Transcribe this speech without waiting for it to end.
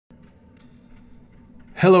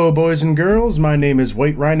Hello boys and girls, my name is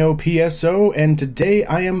White Rhino PSO, and today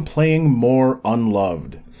I am playing more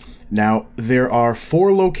Unloved. Now, there are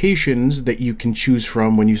 4 locations that you can choose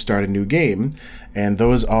from when you start a new game, and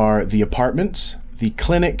those are the apartments, the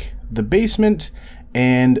clinic, the basement,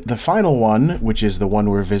 and the final one, which is the one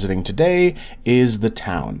we're visiting today, is the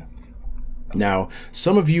town. Now,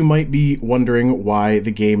 some of you might be wondering why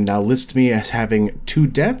the game now lists me as having 2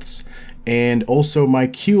 deaths, and also my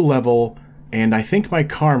Q level and I think my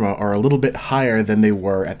karma are a little bit higher than they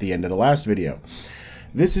were at the end of the last video.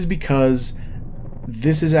 This is because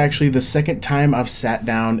this is actually the second time I've sat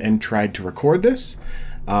down and tried to record this.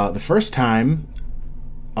 The first time,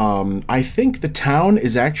 I think the town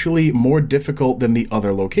is actually more difficult than the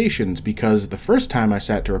other locations, because the first time I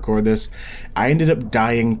sat to record this, I ended up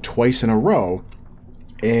dying twice in a row,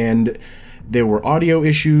 and there were audio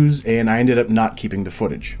issues, and I ended up not keeping the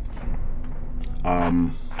footage.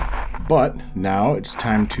 But now it's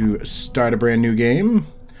time to start a brand new game.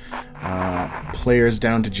 Players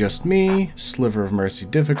down to just me, Sliver of Mercy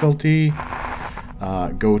difficulty,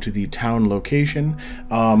 go to the town location.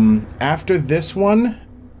 After this one,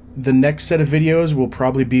 the next set of videos will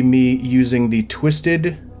probably be me using the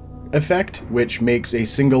twisted effect, which makes a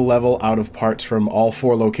single level out of parts from all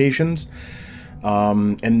 4 locations.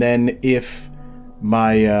 And then if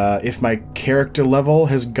my character level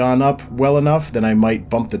has gone up well enough, then I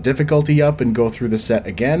might bump the difficulty up and go through the set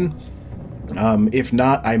again. If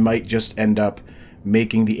not, I might just end up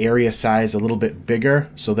making the area size a little bit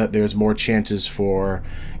bigger so that there's more chances for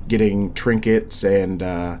getting trinkets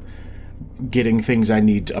and getting things I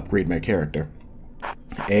need to upgrade my character.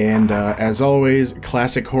 And as always,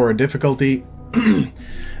 classic horror difficulty,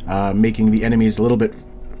 making the enemies a little bit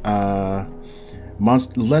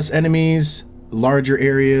less enemies, larger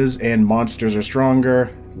areas, and monsters are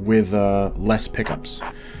stronger with less pickups.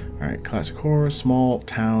 Alright, classic horror, small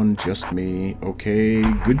town, just me. Okay,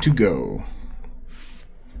 good to go.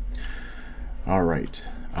 Alright,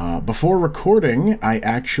 before recording, I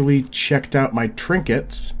actually checked out my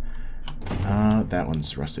trinkets. That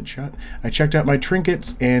one's rusted shut. I checked out my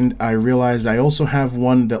trinkets, and I realized I also have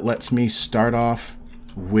one that lets me start off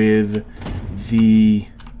with the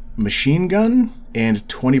machine gun and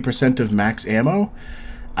 20% of max ammo.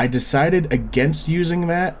 I decided against using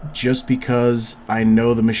that just because I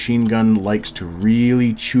know the machine gun likes to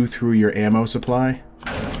really chew through your ammo supply.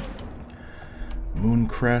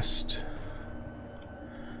 Mooncrest.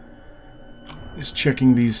 Just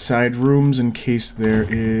checking these side rooms in case there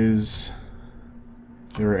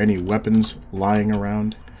are any weapons lying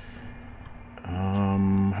around.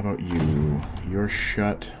 How about you? You're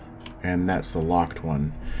shut, and that's the locked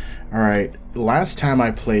one. Alright, last time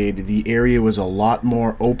I played, the area was a lot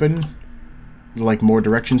more open, like more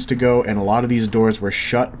directions to go, and a lot of these doors were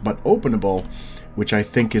shut but openable, which I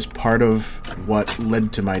think is part of what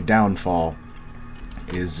led to my downfall,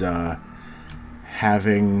 is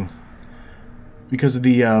having, because of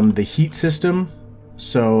the heat system,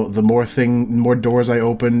 so the more doors I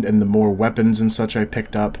opened and the more weapons and such I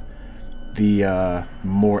picked up, the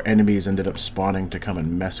more enemies ended up spawning to come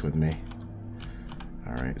and mess with me.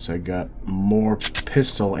 Alright, so I got more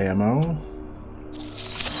pistol ammo,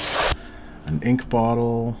 an ink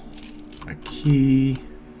bottle, a key,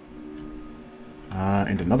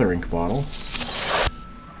 and another ink bottle.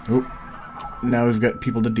 Oh, now we've got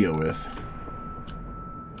people to deal with.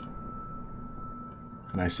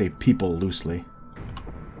 And I say people loosely.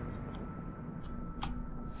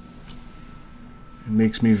 It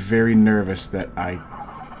makes me very nervous that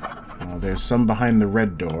there's some behind the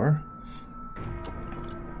red door.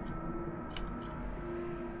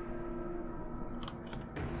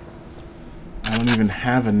 I don't even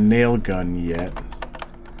have a nail gun yet.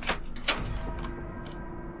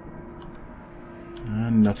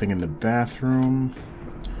 Nothing in the bathroom.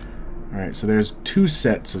 Alright, so there's 2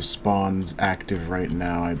 sets of spawns active right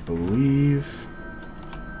now, I believe.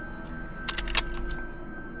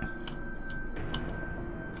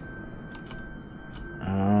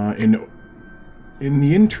 In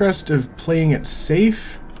the interest of playing it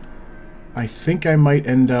safe, I think I might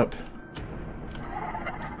end up...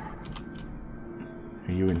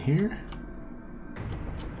 Are you in here?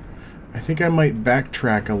 I think I might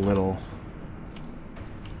backtrack a little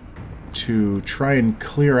to try and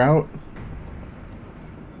clear out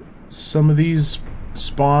some of these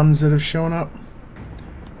spawns that have shown up.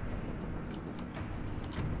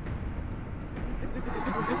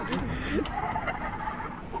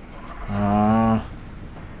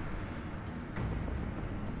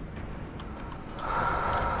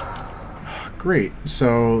 Great,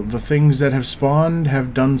 so the things that have spawned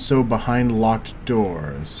have done so behind locked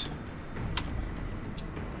doors.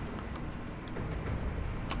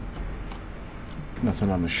 Nothing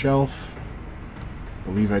on the shelf.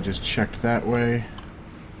 Believe I just checked that way.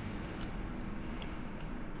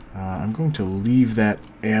 I'm going to leave that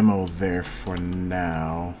ammo there for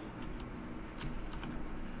now.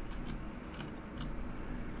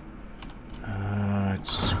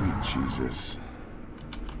 Sweet Jesus.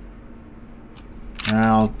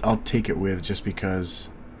 I'll take it with just because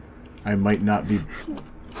I might not be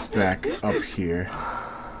back up here.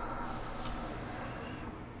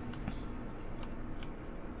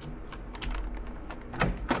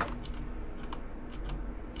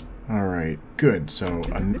 Alright, good. So,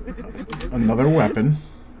 another weapon.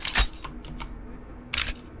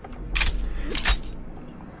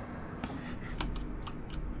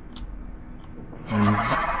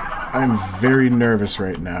 I'm very nervous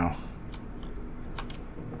right now.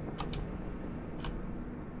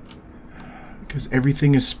 Because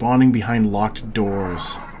everything is spawning behind locked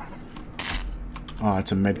doors. Oh,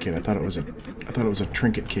 it's a medkit. I thought it was a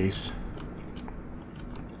trinket case.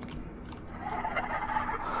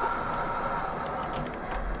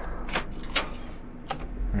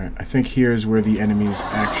 Alright, I think here's where the enemies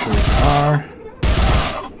actually are.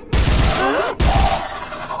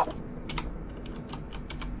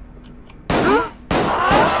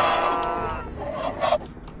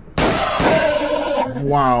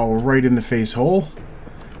 Wow, right in the face hole.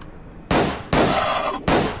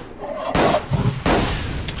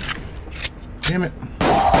 Damn it.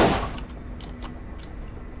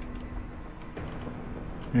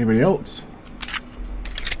 Anybody else?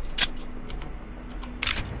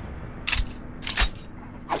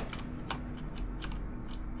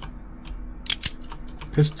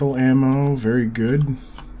 Pistol ammo, very good.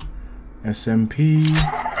 SMP.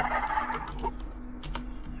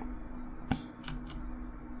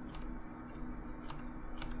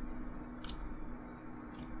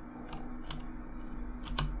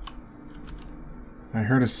 I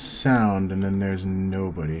heard a sound and then there's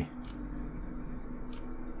nobody.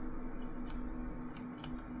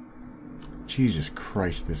 Jesus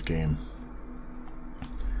Christ, this game.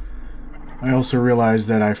 I also realized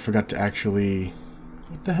that I forgot to actually...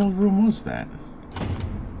 What the hell room was that?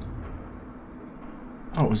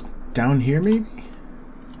 Oh, it was down here maybe?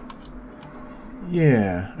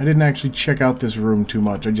 Yeah, I didn't actually check out this room too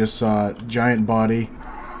much. I just saw giant body,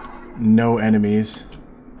 no enemies.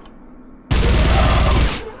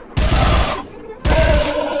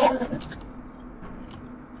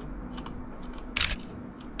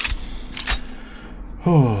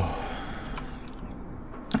 Oh,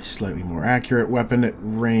 slightly more accurate weapon at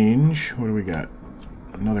range. What do we got?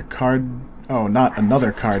 Another card. Oh, not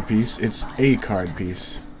another card piece. It's a card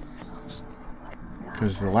piece.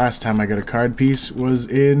 Because the last time I got a card piece was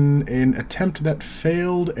in an attempt that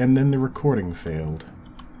failed, and then the recording failed.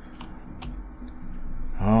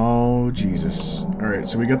 Oh, Jesus. Alright,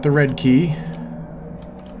 so we got the red key,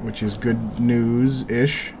 which is good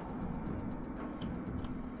news-ish.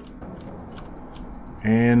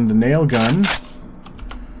 And the nail gun.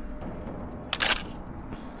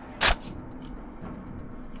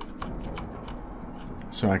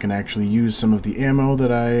 So I can actually use some of the ammo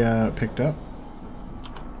that I picked up.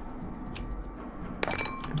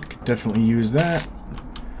 Could definitely use that.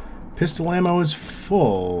 Pistol ammo is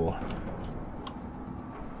full.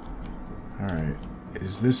 Alright.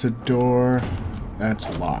 Is this a door?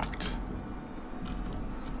 That's locked.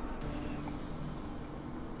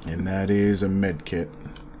 And that is a med kit.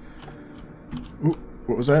 Ooh,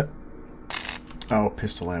 what was that? Oh,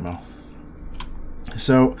 pistol ammo.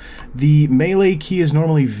 So, the melee key is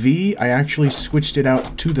normally V. I actually switched it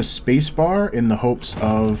out to the spacebar in the hopes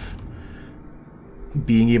of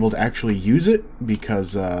being able to actually use it,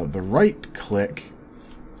 because the right click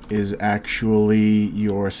is actually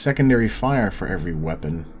your secondary fire for every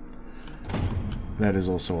weapon. That is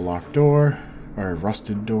also a locked door, or a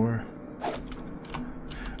rusted door.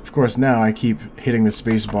 Of course, now I keep hitting the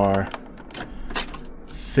spacebar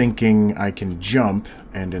thinking I can jump,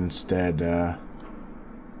 and instead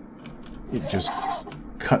it just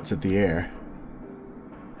cuts at the air.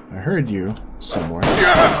 I heard you somewhere.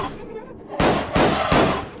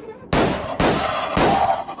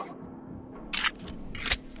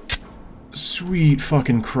 Sweet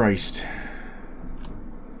fucking Christ.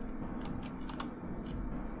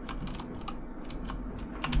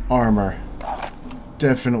 Armor.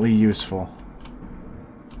 Definitely useful.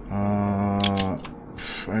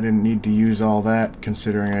 I didn't need to use all that,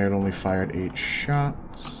 considering I had only fired 8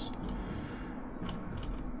 shots.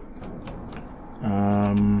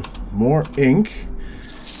 More ink,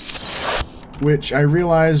 which I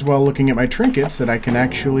realized while looking at my trinkets that I can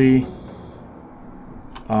actually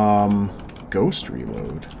ghost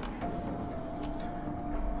reload.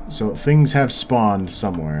 So things have spawned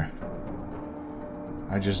somewhere.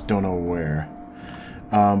 I just don't know where.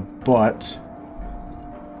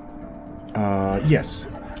 Yes.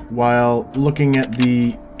 While looking at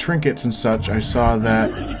the trinkets and such, I saw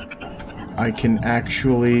that I can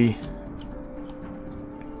actually...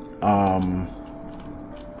 Ooh.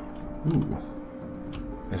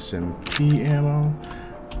 SMP ammo.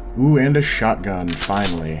 Ooh, and a shotgun,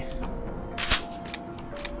 finally.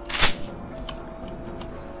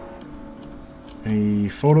 Any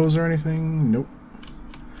photos or anything? Nope.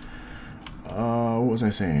 What was I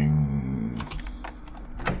saying?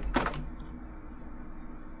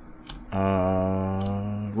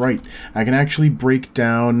 Right. I can actually break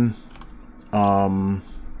down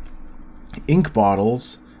ink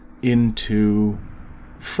bottles into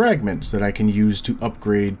fragments that I can use to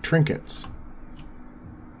upgrade trinkets.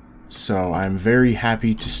 So I'm very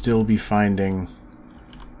happy to still be finding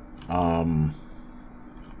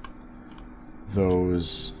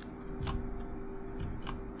those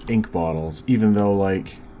ink bottles, even though,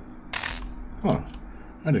 like, huh,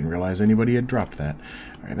 I didn't realize anybody had dropped that.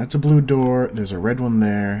 Alright, that's a blue door. There's a red one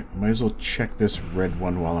there. Might as well check this red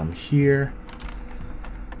one while I'm here.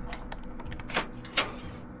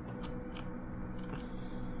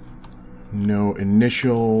 No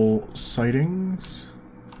initial sightings.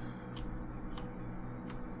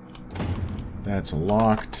 That's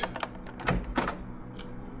locked.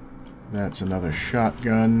 That's another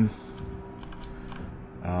shotgun,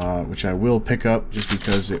 which I will pick up just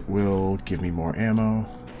because it will give me more ammo.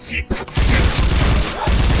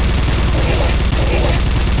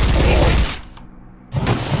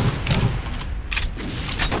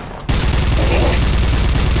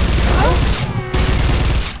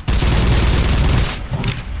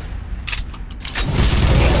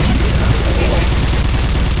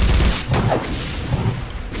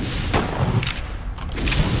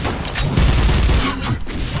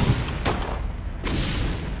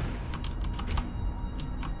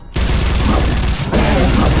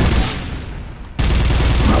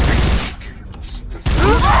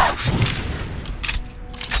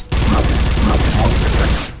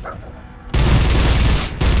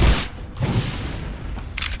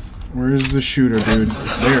 Where's the shooter, dude?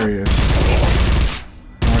 There he is.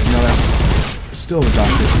 Alright, no, that's still the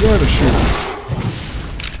doctor. You're the shooter.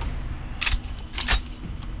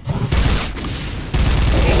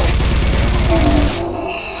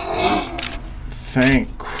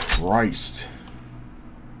 Thank Christ.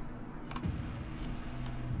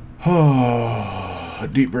 Oh,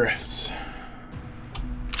 deep breaths.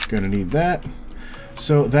 Gonna need that.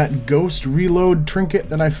 So that ghost reload trinket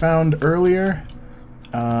that I found earlier,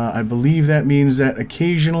 I believe that means that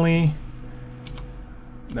occasionally,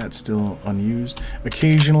 that's still unused,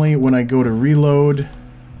 occasionally when I go to reload,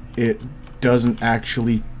 it doesn't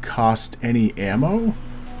actually cost any ammo.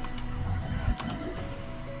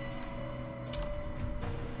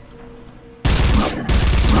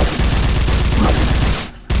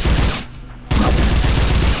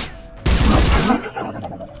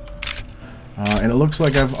 And it looks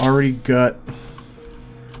like I've already got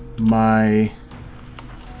my...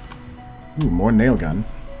 Ooh, more nail gun.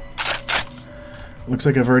 Looks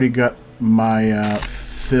like I've already got my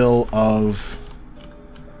fill of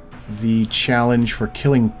the challenge for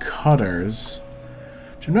killing cutters.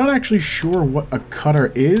 Which I'm not actually sure what a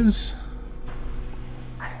cutter is.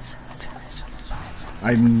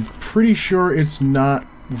 I'm pretty sure it's not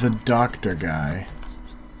the doctor guy.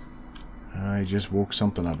 I just woke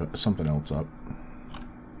something else up.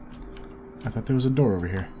 I thought there was a door over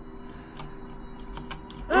here.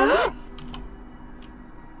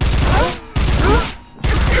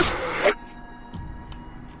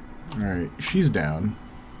 Alright, she's down.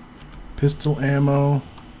 Pistol ammo.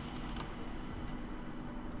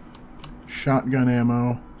 Shotgun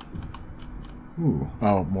ammo. Ooh,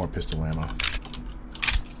 oh, more pistol ammo.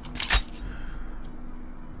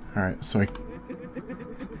 Alright, so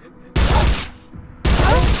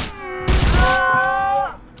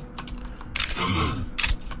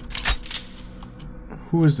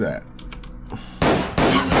who is that?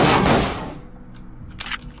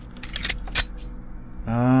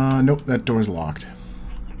 Nope, that door's locked.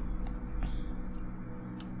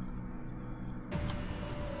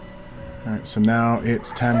 Alright, so now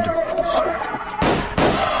it's time to...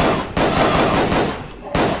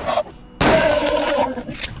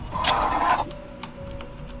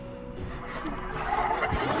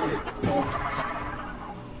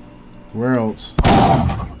 Where else?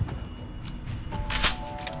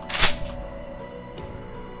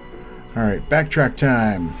 Alright, backtrack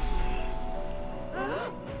time.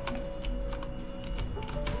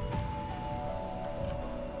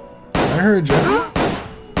 heard you.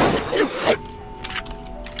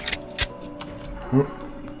 Oh,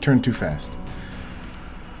 turned too fast.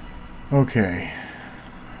 Okay.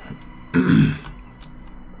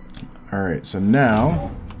 Alright, so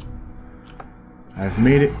now I've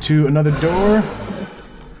made it to another door.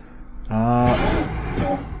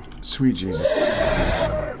 Sweet Jesus.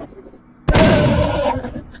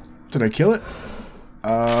 Did I kill it?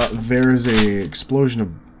 There's a explosion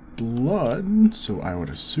of blood, so I would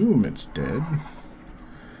assume it's dead.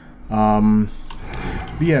 But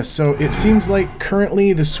yeah, so it seems like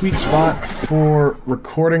currently the sweet spot for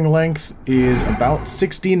recording length is about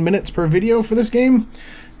 16 minutes per video for this game,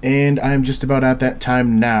 and I'm just about at that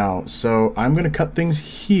time now. So I'm going to cut things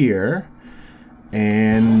here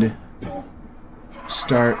and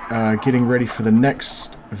start getting ready for the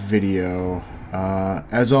next video.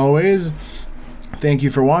 As always, thank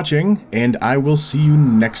you for watching, and I will see you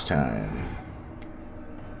next time.